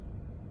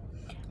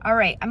All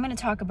right, I'm going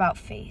to talk about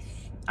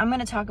faith. I'm going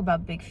to talk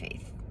about big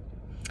faith.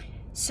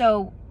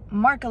 So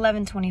Mark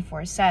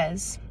 11:24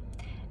 says,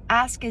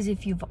 ask as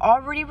if you've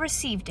already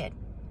received it,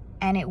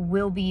 and it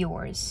will be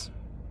yours.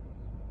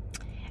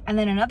 And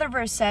then another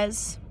verse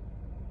says,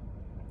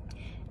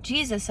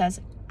 Jesus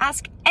says,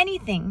 ask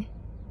anything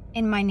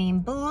in my name,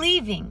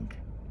 believing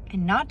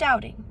and not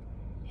doubting,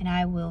 and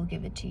I will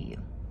give it to you.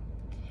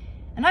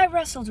 And I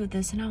wrestled with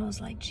this, and I was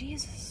like,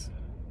 Jesus,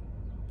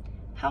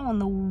 how in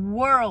the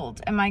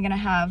world am I going to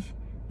have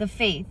the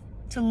faith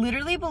to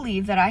literally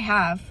believe that I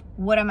have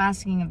what I'm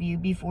asking of you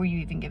before you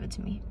even give it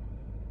to me?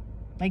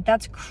 Like,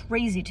 that's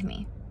crazy to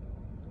me.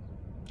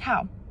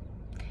 How?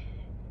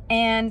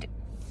 And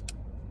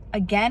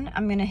again,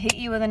 I'm going to hit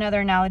you with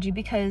another analogy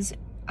because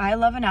I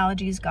love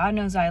analogies. God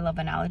knows I love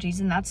analogies,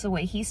 and that's the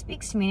way he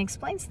speaks to me and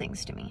explains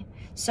things to me.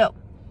 So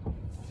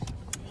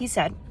he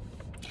said,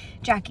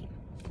 Jackie,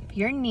 if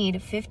you need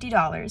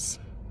 $50,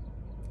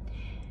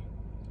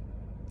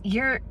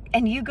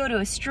 you go to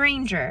a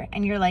stranger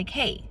and you're like,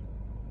 hey,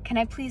 can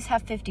I please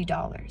have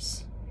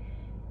 $50?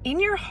 In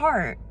your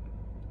heart,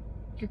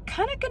 you're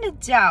kind of going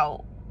to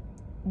doubt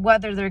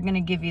whether they're going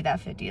to give you that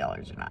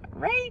 $50 or not,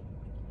 right?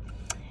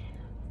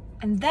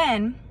 And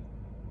then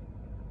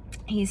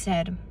he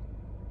said,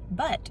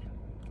 but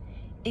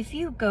if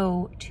you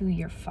go to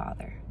your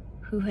Father,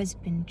 who has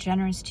been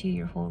generous to you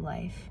your whole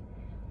life,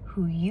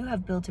 who you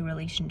have built a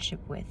relationship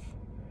with,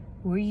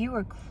 who you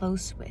are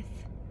close with,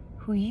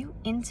 who you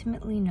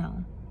intimately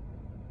know,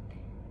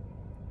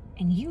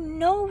 and you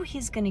know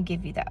he's going to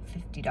give you that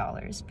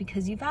 $50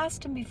 because you've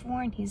asked him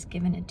before and he's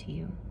given it to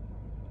you.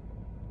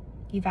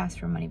 You've asked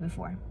for money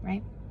before,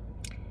 right?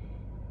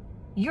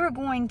 You're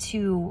going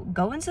to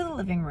go into the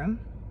living room.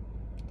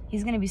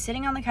 He's going to be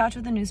sitting on the couch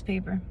with a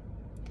newspaper.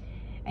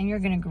 And you're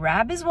going to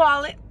grab his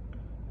wallet.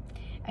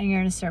 And you're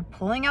going to start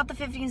pulling out the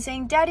 50 and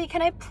saying, Daddy,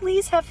 can I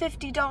please have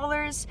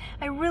 $50?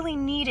 I really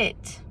need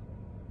it.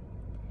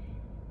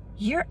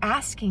 You're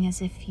asking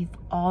as if you've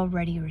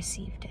already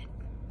received it.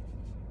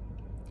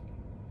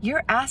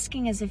 You're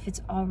asking as if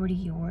it's already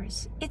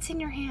yours. It's in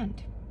your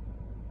hand.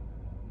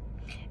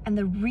 And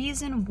the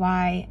reason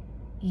why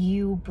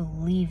you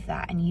believe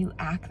that and you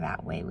act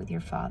that way with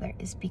your Father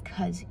is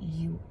because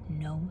you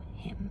know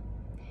him.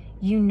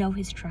 You know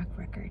his track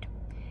record.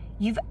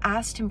 You've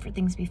asked him for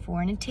things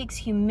before, and it takes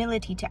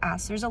humility to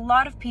ask. There's a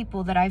lot of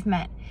people that I've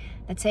met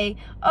that say,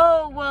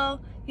 oh,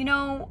 well, you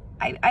know,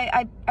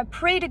 I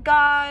pray to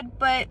God,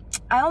 but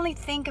I only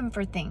thank him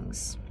for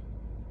things.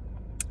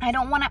 I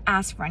don't want to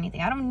ask for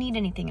anything. I don't need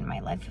anything in my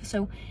life.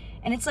 So,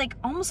 and it's like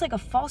almost like a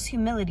false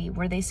humility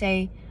where they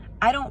say,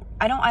 I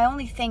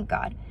only thank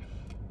God.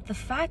 The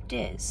fact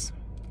is,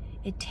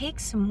 it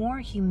takes more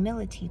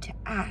humility to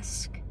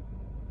ask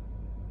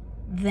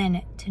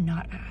than to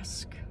not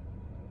ask.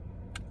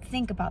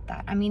 Think about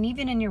that. I mean,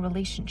 even in your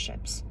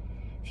relationships,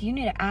 if you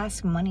need to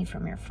ask money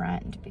from your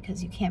friend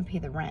because you can't pay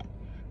the rent,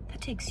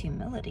 that takes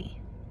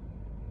humility.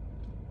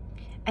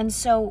 And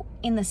so,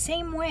 in the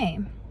same way,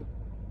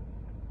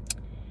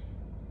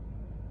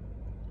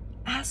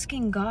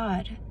 asking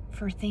God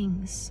for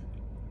things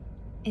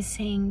is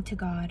saying to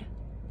God,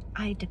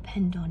 I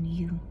depend on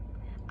you.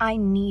 I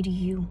need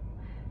you.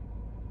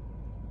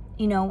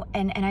 You know,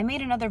 and I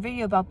made another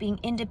video about being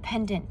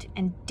independent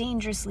and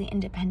dangerously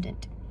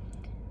independent.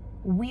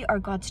 We are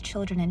God's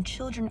children, and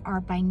children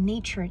are by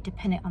nature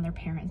dependent on their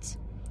parents.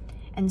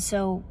 And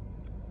so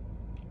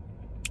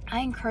I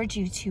encourage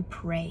you to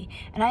pray,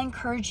 and I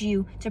encourage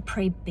you to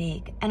pray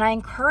big, and I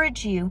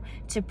encourage you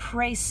to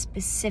pray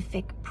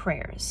specific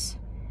prayers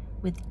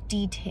with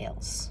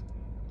details,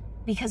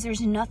 because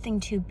there's nothing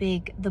too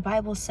big. The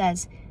Bible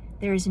says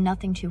there is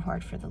nothing too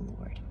hard for the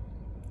Lord.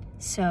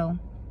 So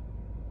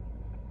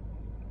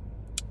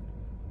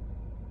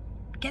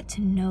get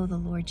to know the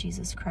Lord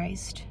Jesus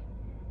Christ.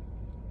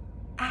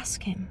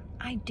 Ask him.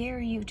 I dare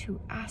you to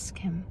ask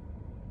him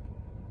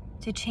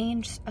to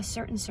change a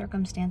certain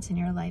circumstance in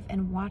your life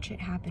and watch it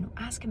happen.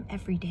 Ask him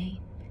every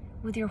day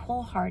with your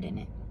whole heart in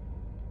it.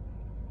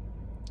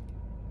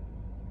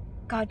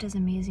 God does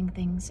amazing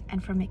things,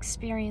 and from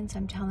experience,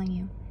 I'm telling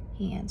you,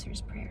 he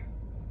answers prayer.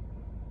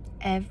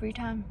 Every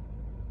time.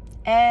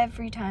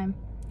 Every time.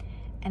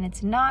 And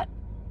it's not,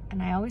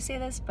 and I always say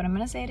this, but I'm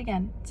going to say it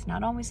again, it's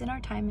not always in our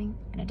timing,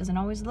 and it doesn't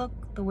always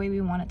look the way we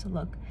want it to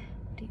look,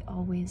 but he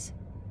always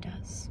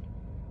does.